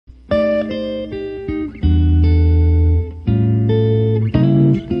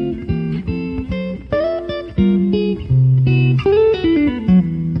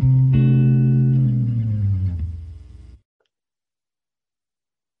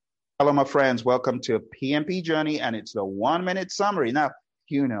Hello, my friends. Welcome to PMP Journey, and it's the 1 minute summary. Now,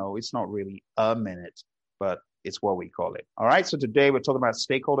 it's not really a minute, but it's what we call it. All right. So today we're talking about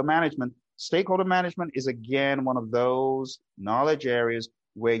stakeholder management. Stakeholder management is again one of those knowledge areas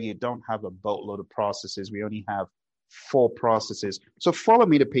where you don't have a boatload of processes. We only have 4 processes. So follow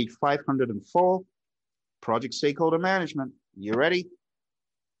me to page 504, project stakeholder management. You ready?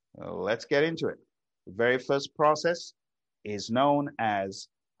 Let's get into it. The very first process is known as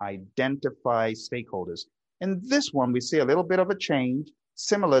identify stakeholders. In this one, we see a little bit of a change,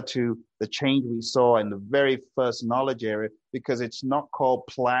 similar to the change we saw in the very first knowledge area, because it's not called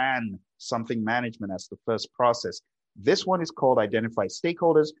plan something management as the first process. This one is called identify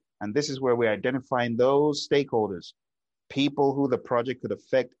stakeholders, and this is where we're identifying those stakeholders, people who the project could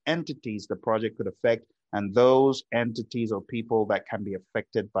affect, entities the project could affect, and those entities or people that can be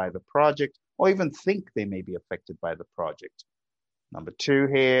affected by the project or even think they may be affected by the project. Number 2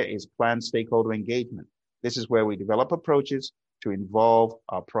 here is plan stakeholder engagement. This is where we develop approaches to involve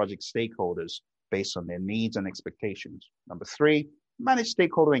our project stakeholders based on their needs and expectations. Number 3, manage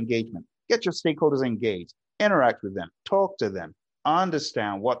stakeholder engagement. Get your stakeholders engaged, interact with them, talk to them,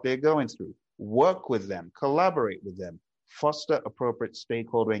 understand what they're going through, work with them, collaborate with them, foster appropriate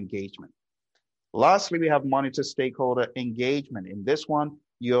stakeholder engagement. Lastly, we have monitor stakeholder engagement. In this one,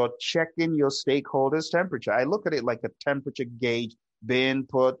 you're checking your stakeholders' temperature. I look at it like a temperature gauge being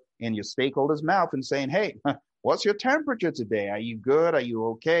put in your stakeholder's mouth and saying, hey, what's your temperature today? Are you good? Are you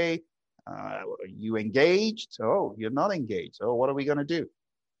okay? Are you engaged? Oh, you're not engaged. Oh, what are we going to do?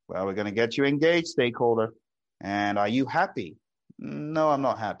 Well, we're going to get you engaged, stakeholder. And are you happy? No, I'm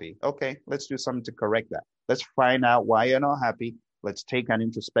not happy. Okay, let's do something to correct that. Let's find out why you're not happy. Let's take an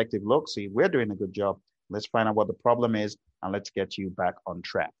introspective look, see if we're doing a good job. Let's find out what the problem is, and let's get you back on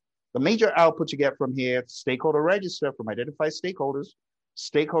track. The major output you get from here, stakeholder register from identify stakeholders,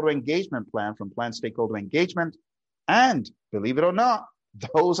 stakeholder engagement plan from plan stakeholder engagement, and believe it or not,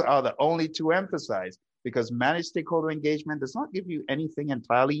 those are the only 2 emphasized, because managed stakeholder engagement does not give you anything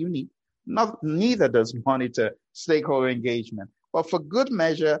entirely unique. Neither does monitor stakeholder engagement. But for good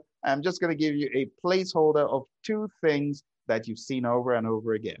measure, I'm just going to give you a placeholder of 2 things that you've seen over and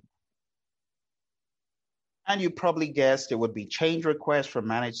over again. And you probably guessed it would be change requests from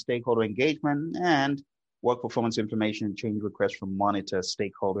managed stakeholder engagement and work performance information and change requests from monitor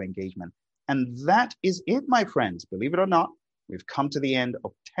stakeholder engagement. And that is it, my friends. Believe it or not, we've come to the end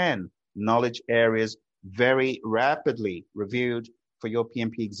of 10 knowledge areas very rapidly reviewed for your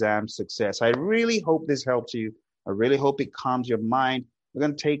PMP exam success. I really hope this helps you. I really hope it calms your mind. We're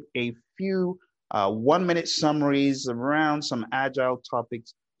going to take a few 1-minute summaries around some agile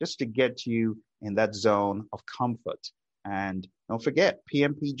topics just to get you in that zone of comfort. And don't forget,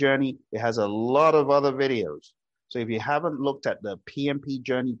 PMP Journey, it has a lot of other videos. So if you haven't looked at the PMP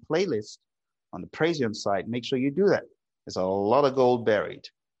Journey playlist on the Praizion site, make sure you do that. There's a lot of gold buried.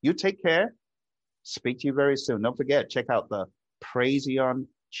 You take care. Speak to you very soon. Don't forget, check out the Praizion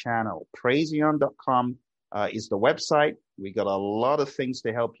channel. Praizion.com is the website. We got a lot of things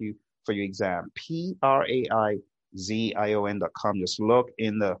to help you for your exam. Praizion.com. Just look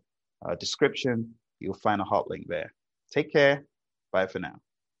in the description. You'll find a hot link there. Take care. Bye for now.